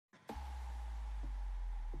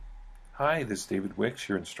Hi, this is David Wicks,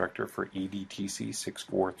 your instructor for EDTC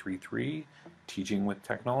 6433, Teaching with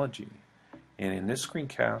Technology. And in this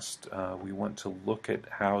screencast, we want to look at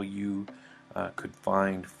how you could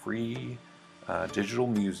find free digital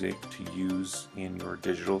music to use in your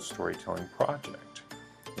digital storytelling project.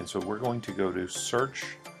 And so we're going to go to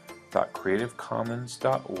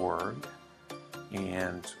search.creativecommons.org,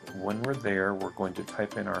 and when we're there, we're going to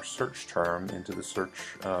type in our search term into the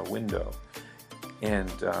search window.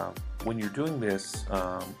 And when you're doing this,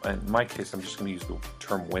 in my case, I'm just going to use the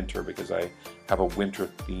term winter because I have a winter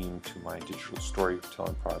theme to my digital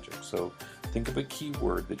storytelling project. So think of a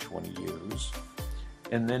keyword that you want to use.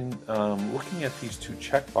 And then looking at these two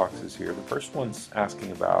checkboxes here, the first one's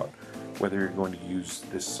asking about whether you're going to use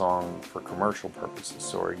this song for commercial purposes.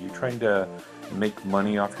 So are you trying to make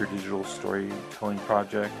money off your digital storytelling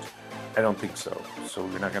project? I don't think so. So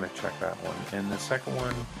we're not going to check that one. And the second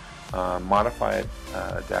one, modify it,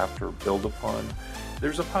 adapt, or build upon.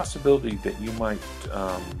 There's a possibility that you might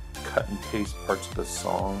cut and paste parts of the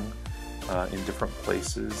song in different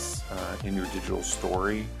places in your digital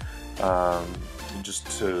story just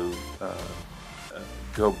to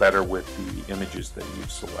go better with the images that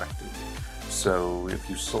you've selected. So if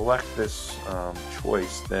you select this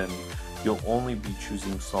choice, then you'll only be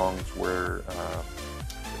choosing songs where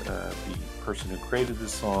the person who created the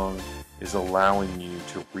song is allowing you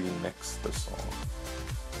to remix the song.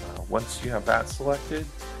 Once you have that selected,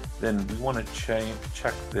 then we want to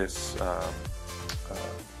check this,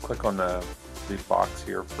 click on the box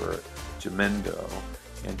here for Jamendo.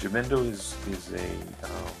 And Jamendo is a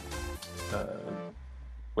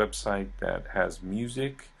website that has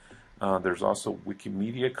music. There's also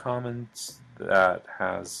Wikimedia Commons that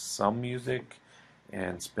has some music,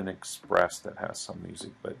 and Spin Express that has some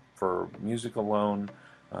music. But for music alone,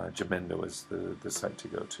 Jamendo is the site to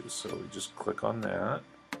go to. So we just click on that,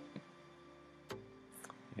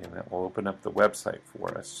 and that will open up the website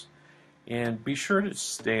for us. And be sure to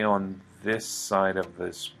stay on this side of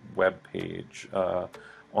this web page.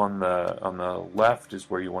 On the left is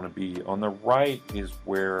where you want to be. On the right is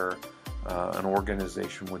where an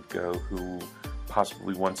organization would go who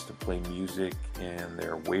possibly wants to play music in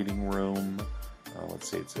their waiting room. Let's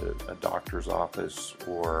say it's a doctor's office,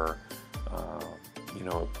 or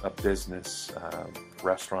a business,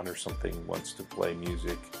 restaurant or something wants to play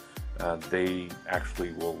music. They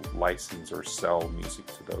actually will license or sell music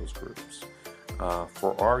to those groups.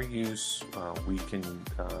 For our use, we can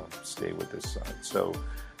stay with this side. So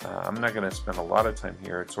I'm not going to spend a lot of time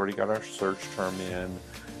here. It's already got our search term in.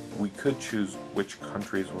 We could choose which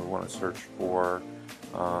countries we want to search for.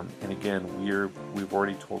 And again, we've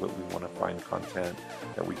already told it we want to find content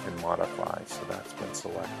that we can modify, so that's been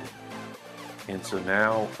selected. And so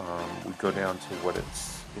now we go down to what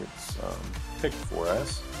it's picked for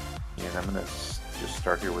us, and I'm going to just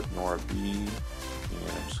start here with Nora B, and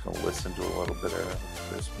I'm just going to listen to a little bit of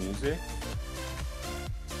this music.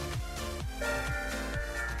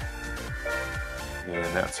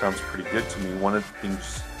 And that sounds pretty good to me. One of the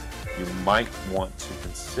things you might want to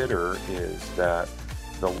consider is that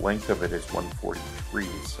the length of it is 143,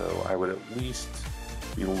 so I would at least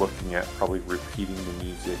be looking at probably repeating the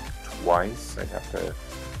music twice. I'd have to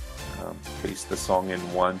paste the song in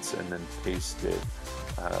once and then paste it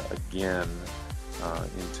again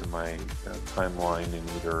into my timeline in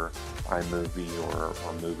either iMovie or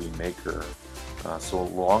Movie Maker. So a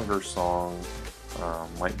longer song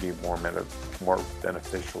might be more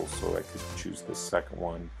beneficial, so I could choose the second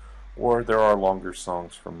one. Or there are longer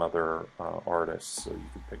songs from other artists, so you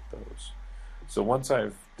can pick those. So once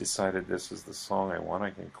I've decided this is the song I want, I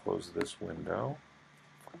can close this window.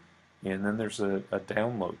 And then there's a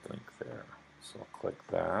download link there. So I'll click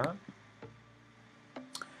that.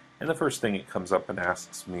 And the first thing it comes up and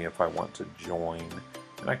asks me if I want to join.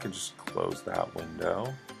 And I can just close that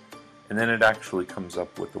window. And then it actually comes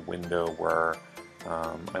up with a window where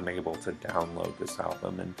I'm able to download this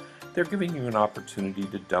album. And they're giving you an opportunity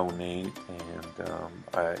to donate, and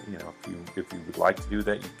if you would like to do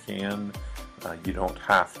that, you can. You don't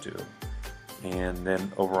have to. And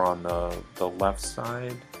then over on the left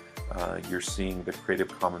side, you're seeing the Creative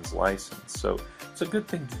Commons license. So it's a good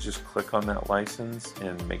thing to just click on that license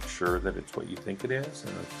and make sure that it's what you think it is.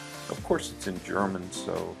 And of course, it's in German,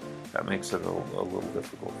 so that makes it a little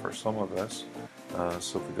difficult for some of us.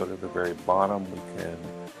 So if we go to the very bottom, we can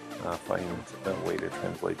find a way to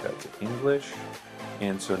translate that to English.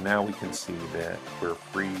 And so now we can see that we're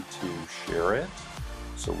free to share it.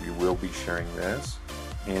 So we will be sharing this,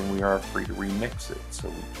 and we are free to remix it. So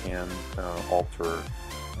we can alter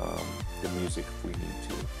the music if we need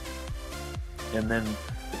to. And then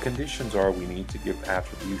The conditions are we need to give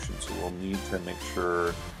attribution, so we'll need to make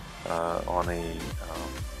sure on a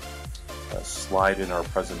slide in our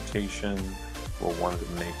presentation, we'll want to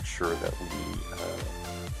make sure that we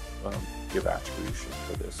give attribution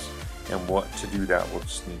for this. And to do that, we'll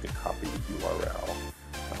just need to copy the URL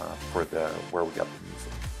for where we got the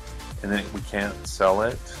music. And then we can't sell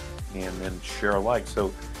it and then share alike.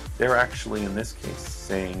 So they're actually, in this case,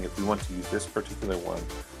 saying if we want to use this particular one,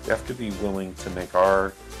 we have to be willing to make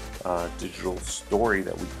our digital story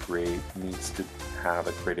that we create needs to have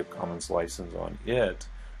a Creative Commons license on it,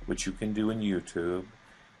 which you can do in YouTube,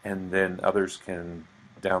 and then others can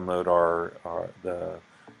download the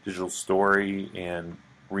digital story and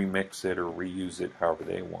remix it or reuse it however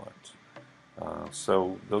they want.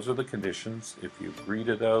 So those are the conditions. If you agree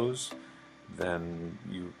to those, then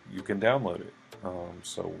you can download it.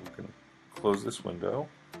 So we're going to close this window,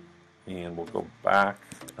 and we'll go back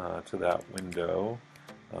to that window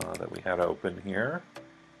that we had open here,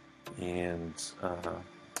 and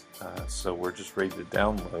so we're just ready to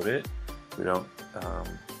download it. We don't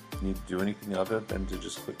need to do anything other than to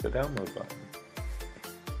just click the download button.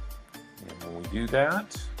 And when we do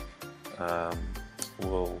that,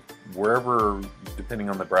 wherever, depending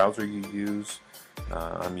on the browser you use,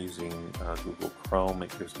 I'm using Google Chrome.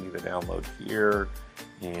 It gives me the download here,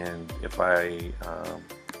 and if I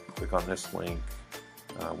click on this link,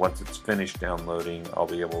 once it's finished downloading, I'll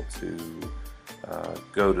be able to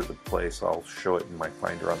go to the place. I'll show it in my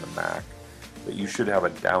Finder on the Mac, but you should have a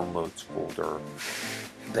downloads folder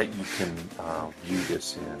that you can view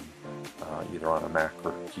this in, either on a Mac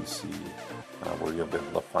or PC, where you'll be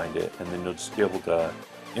able to find it, and then you'll just be able to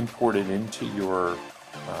import it into your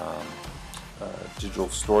digital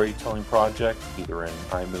storytelling project, either in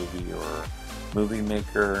iMovie or Movie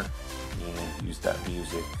Maker, and use that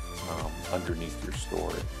music underneath your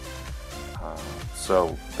story.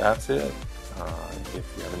 So that's it. If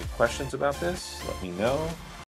you have any questions about this, let me know.